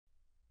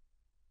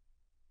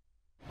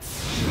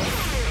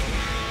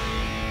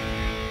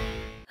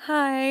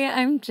Hi,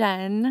 I'm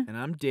Jen. And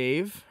I'm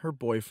Dave, her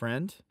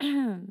boyfriend.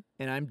 And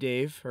I'm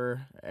Dave,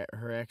 her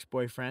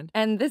ex-boyfriend.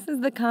 And this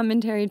is the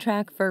commentary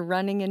track for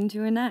Running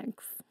Into an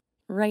Ex.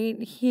 Right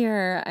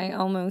here, I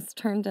almost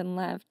turned and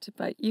left,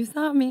 but you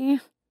saw me.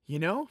 You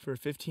know, for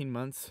 15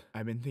 months,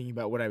 I've been thinking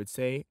about what I would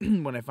say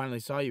when I finally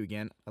saw you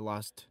again. I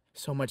lost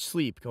so much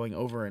sleep going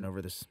over and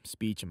over this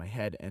speech in my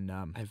head, and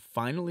I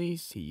finally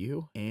see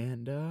you,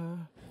 and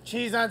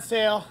Cheese on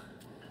sale.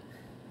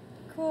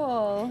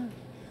 Cool.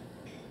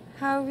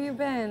 How have you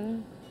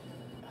been?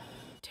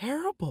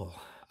 terrible.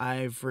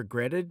 I've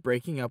regretted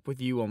breaking up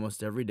with you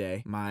almost every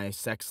day. My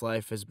sex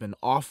life has been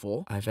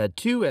awful. I've had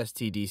 2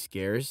 STD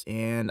scares,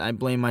 and I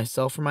blame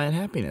myself for my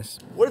unhappiness.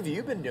 What have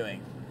you been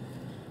doing?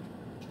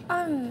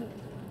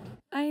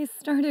 I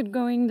started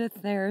going to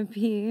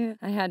therapy.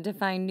 I had to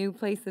find new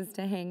places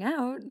to hang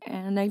out,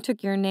 and I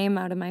took your name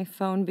out of my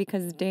phone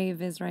because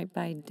Dave is right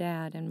by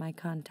Dad in my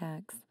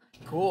contacts.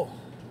 Cool.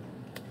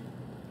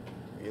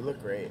 You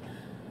look great.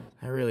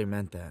 I really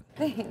meant that.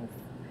 Thanks.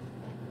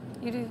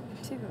 You do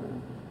too.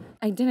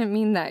 I didn't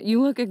mean that.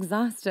 You look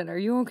exhausted. Are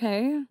you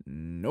okay?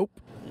 Nope.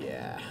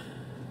 Yeah.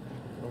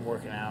 Been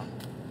working out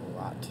a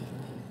lot.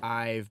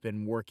 I've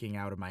been working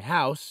out of my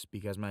house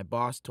because my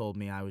boss told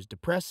me I was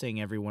depressing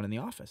everyone in the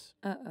office.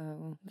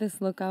 Uh-oh.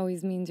 This look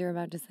always means you're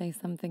about to say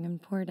something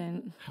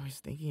important. I was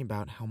thinking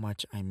about how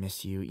much I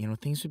miss you. You know,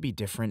 things would be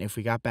different if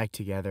we got back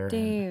together.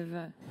 Dave.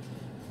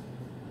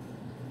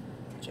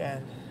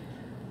 Jen.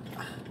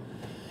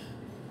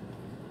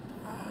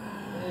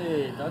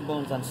 Hey, dog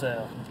bone's on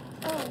sale.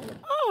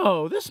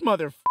 Oh, this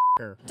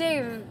motherfucker.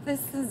 Dave,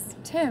 this is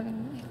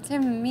Tim.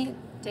 Tim, meet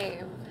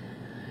Dave.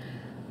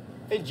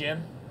 Hey,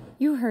 Jim.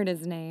 You heard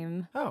his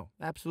name. Oh,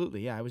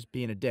 absolutely. Yeah, I was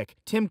being a dick.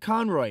 Tim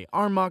Conroy,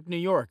 Armonk, New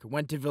York.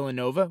 Went to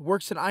Villanova.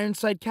 Works at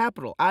Ironside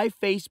Capital. I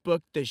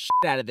Facebooked the shit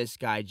out of this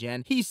guy,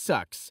 Jen. He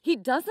sucks. He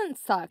doesn't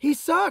suck. He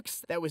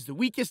sucks. That was the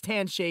weakest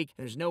handshake.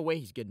 There's no way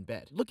he's good in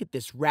bed. Look at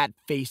this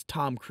rat-faced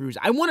Tom Cruise.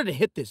 I wanted to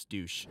hit this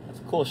douche. That's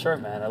a cool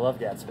shirt, man. I love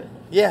Gatsby.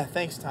 Yeah,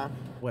 thanks, Tom.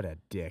 What a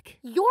dick.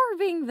 You're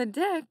being the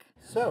dick.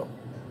 So,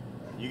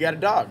 you got a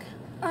dog?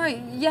 Oh,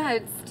 yeah,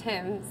 it's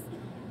Tim's.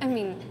 I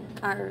mean,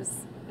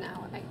 ours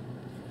now.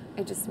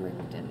 I just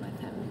moved in with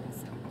him,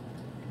 so.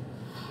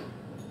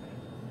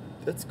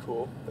 That's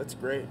cool. That's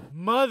great.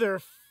 Mother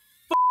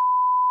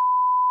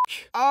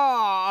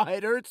Ah,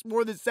 it hurts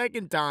more the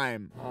second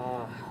time.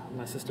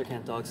 My sister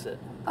can't dog sit.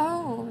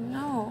 Oh,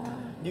 no.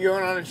 You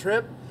going on a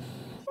trip?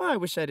 Well, I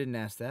wish I didn't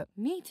ask that.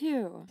 Me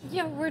too.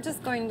 Yeah, we're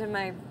just going to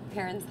my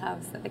parents'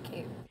 house at the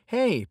Cape.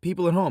 Hey,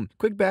 people at home.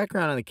 Quick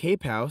background on the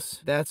Cape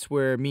House. That's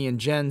where me and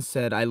Jen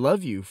said I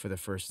love you for the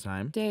first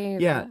time. Dave.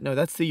 Yeah, no,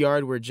 that's the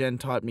yard where Jen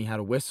taught me how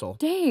to whistle.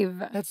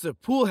 Dave. That's the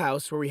pool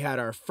house where we had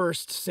our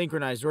first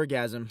synchronized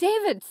orgasm.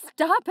 David,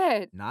 stop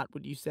it. Not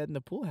what you said in the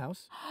pool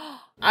house.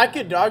 I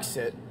could dog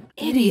sit.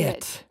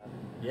 Idiot.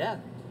 Yeah.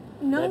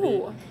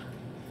 No.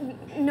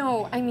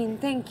 No, I mean,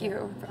 thank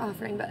you for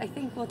offering, but I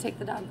think we'll take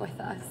the dog with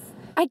us.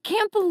 I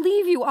can't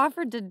believe you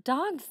offered to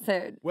dog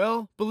sit.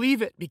 Well, believe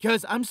it,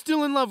 because I'm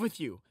still in love with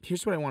you.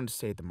 Here's what I wanted to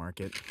say at the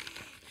market.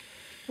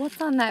 What's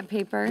on that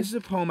paper? This is a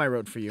poem I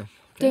wrote for you.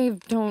 Dave,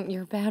 don't.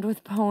 You're bad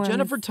with poems.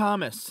 Jennifer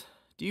Thomas,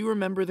 do you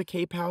remember the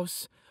Cape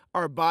House?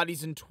 Our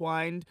bodies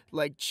entwined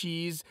like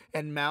cheese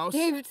and mouse.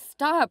 Dave,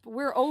 stop.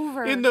 We're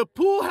over. In the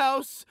pool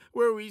house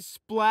where we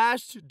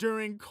splashed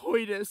during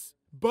coitus.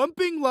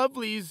 Bumping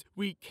lovelies,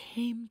 we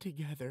came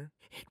together.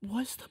 It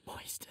was the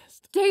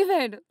moistest.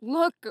 David,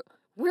 look.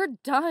 We're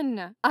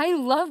done. I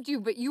loved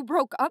you, but you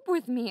broke up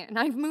with me, and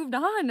I've moved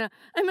on.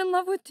 I'm in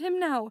love with Tim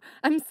now.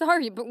 I'm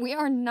sorry, but we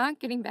are not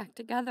getting back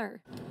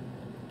together.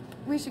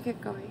 We should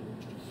get going.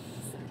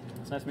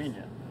 It's nice meeting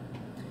you.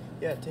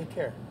 Yeah, take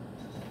care.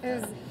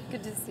 It was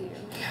good to see you.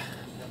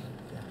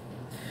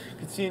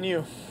 Good seeing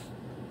you.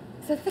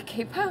 Is that the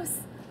Cape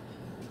House?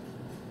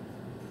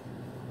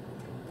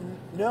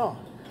 No.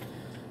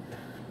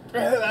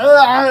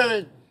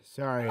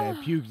 Sorry, I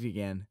puked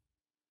again.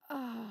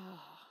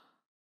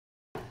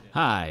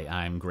 Hi,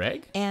 I'm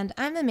Greg. And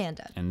I'm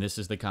Amanda. And this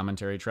is the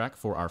commentary track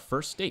for our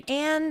first date.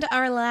 And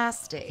our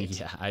last date.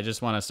 Yeah, I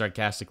just want to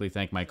sarcastically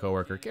thank my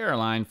coworker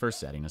Caroline for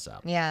setting us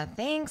up. Yeah,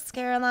 thanks,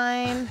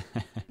 Caroline.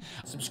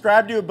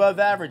 Subscribe to Above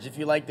Average if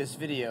you like this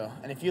video.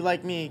 And if you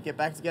like me, get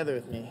back together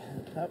with me.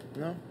 Oh,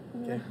 no?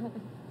 Okay.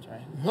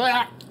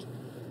 Try.